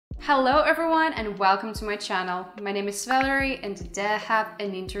Hello everyone and welcome to my channel. My name is Valerie and today I have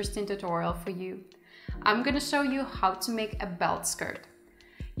an interesting tutorial for you. I'm gonna show you how to make a belt skirt.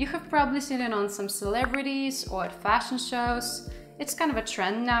 You have probably seen it on some celebrities or at fashion shows. It's kind of a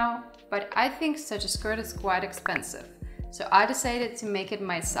trend now, but I think such a skirt is quite expensive, so I decided to make it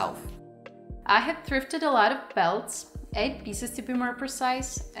myself. I have thrifted a lot of belts, 8 pieces to be more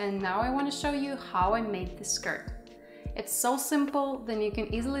precise, and now I want to show you how I made this skirt. It's so simple, then you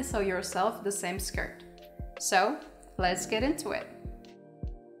can easily sew yourself the same skirt. So, let's get into it.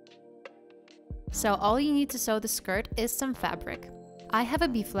 So all you need to sew the skirt is some fabric. I have a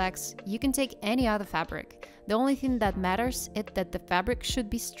B-flex, you can take any other fabric. The only thing that matters is that the fabric should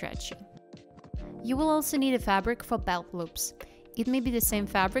be stretchy. You will also need a fabric for belt loops. It may be the same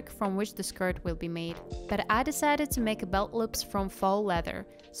fabric from which the skirt will be made, but I decided to make belt loops from faux leather,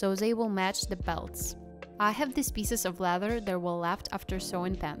 so they will match the belts. I have these pieces of leather that were left after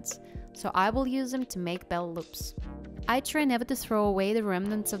sewing pants, so I will use them to make belt loops. I try never to throw away the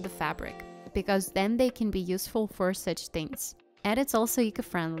remnants of the fabric, because then they can be useful for such things. And it's also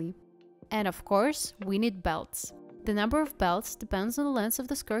eco-friendly. And of course, we need belts. The number of belts depends on the length of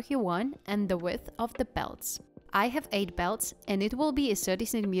the skirt you want and the width of the belts. I have 8 belts and it will be a 30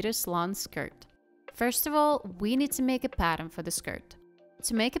 cm long skirt. First of all, we need to make a pattern for the skirt.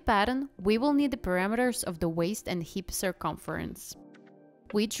 To make a pattern, we will need the parameters of the waist and hip circumference.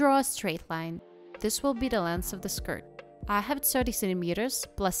 We draw a straight line. This will be the length of the skirt. I have 30 cm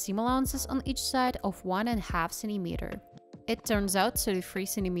plus seam allowances on each side of 1.5 cm. It turns out 33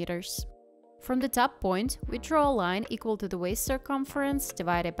 cm. From the top point, we draw a line equal to the waist circumference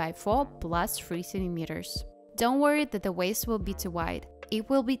divided by 4 plus 3 cm. Don't worry that the waist will be too wide. It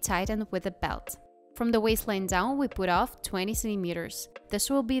will be tightened with a belt. From the waistline down, we put off 20 cm. This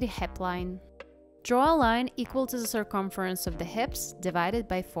will be the hip line. Draw a line equal to the circumference of the hips divided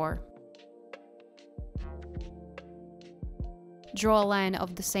by 4. Draw a line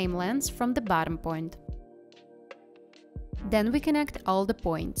of the same length from the bottom point. Then we connect all the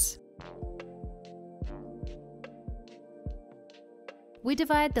points. We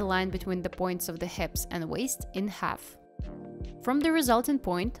divide the line between the points of the hips and waist in half. From the resulting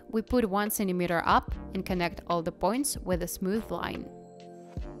point, we put 1 cm up and connect all the points with a smooth line.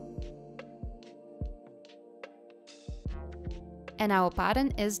 And our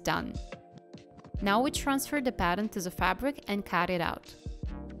pattern is done. Now we transfer the pattern to the fabric and cut it out.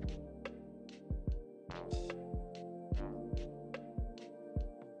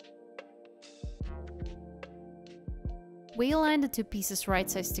 We align the 2 pieces right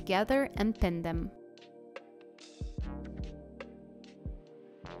sides together and pin them.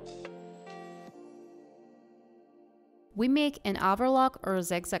 We make an overlock or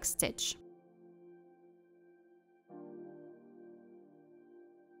zigzag stitch.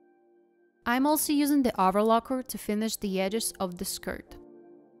 I'm also using the overlocker to finish the edges of the skirt.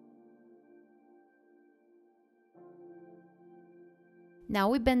 Now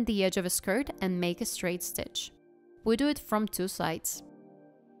we bend the edge of a skirt and make a straight stitch. We do it from 2 sides.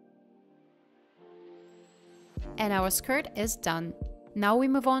 And our skirt is done. Now we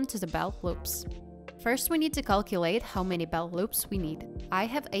move on to the belt loops. First, we need to calculate how many belt loops we need. I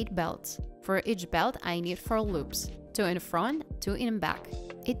have 8 belts. For each belt, I need 4 loops, 2 in front, 2 in back.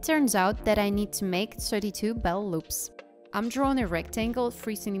 It turns out that I need to make 32 belt loops. I'm drawing a rectangle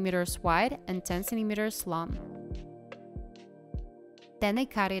 3 cm wide and 10 cm long. Then I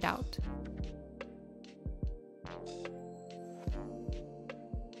cut it out.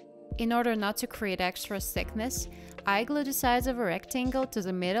 In order not to create extra thickness, I glue the sides of a rectangle to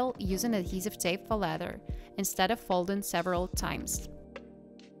the middle using adhesive tape for leather, instead of folding several times.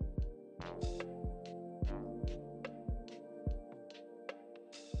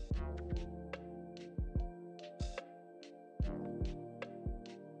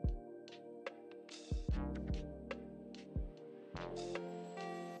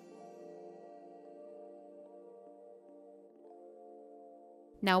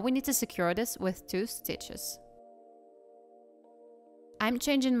 Now we need to secure this with 2 stitches. I'm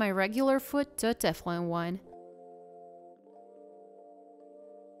changing my regular foot to a Teflon one.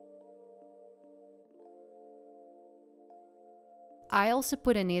 I also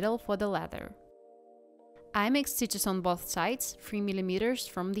put a needle for the leather. I make stitches on both sides, 3 mm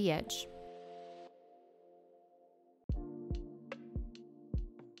from the edge.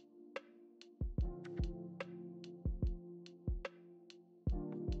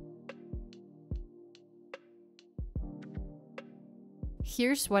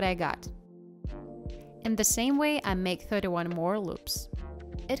 Here's what I got. In the same way, I make 31 more loops.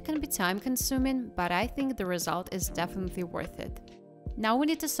 It can be time consuming, but I think the result is definitely worth it. Now we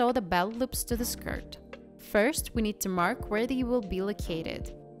need to sew the belt loops to the skirt. First, we need to mark where they will be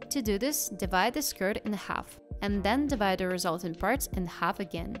located. To do this, divide the skirt in half, and then divide the resultant parts in half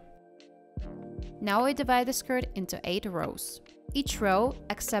again. Now I divide the skirt into 8 rows. Each row,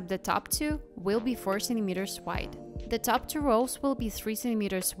 except the top 2, will be 4 cm wide. The top 2 rows will be 3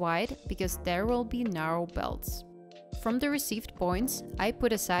 cm wide because there will be narrow belts. From the received points, I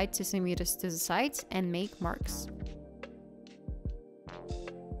put aside 2 cm to the sides and make marks.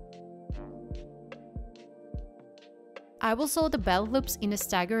 I will sew the belt loops in a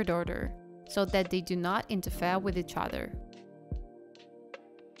staggered order, so that they do not interfere with each other.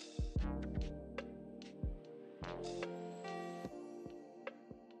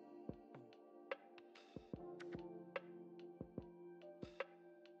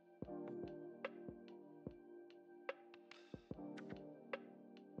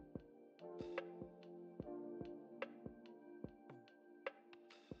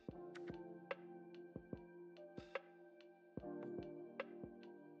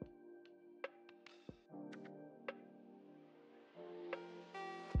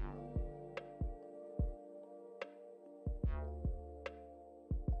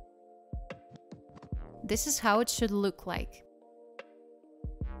 This is how it should look like.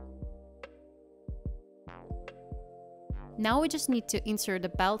 Now we just need to insert the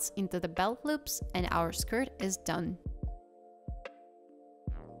belts into the belt loops and our skirt is done.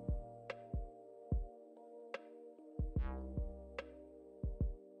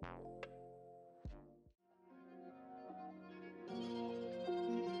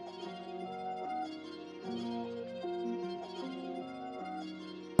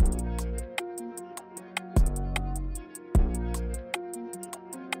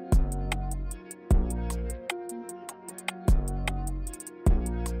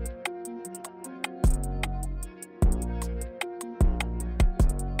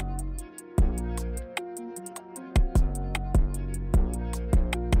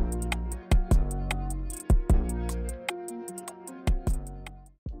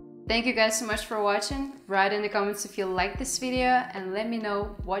 Thank you guys so much for watching. Write in the comments if you like this video and let me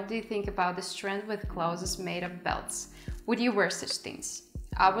know what do you think about this trend with clothes made of belts. Would you wear such things?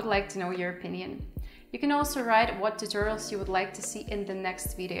 I would like to know your opinion. You can also write what tutorials you would like to see in the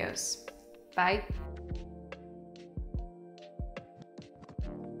next videos. Bye!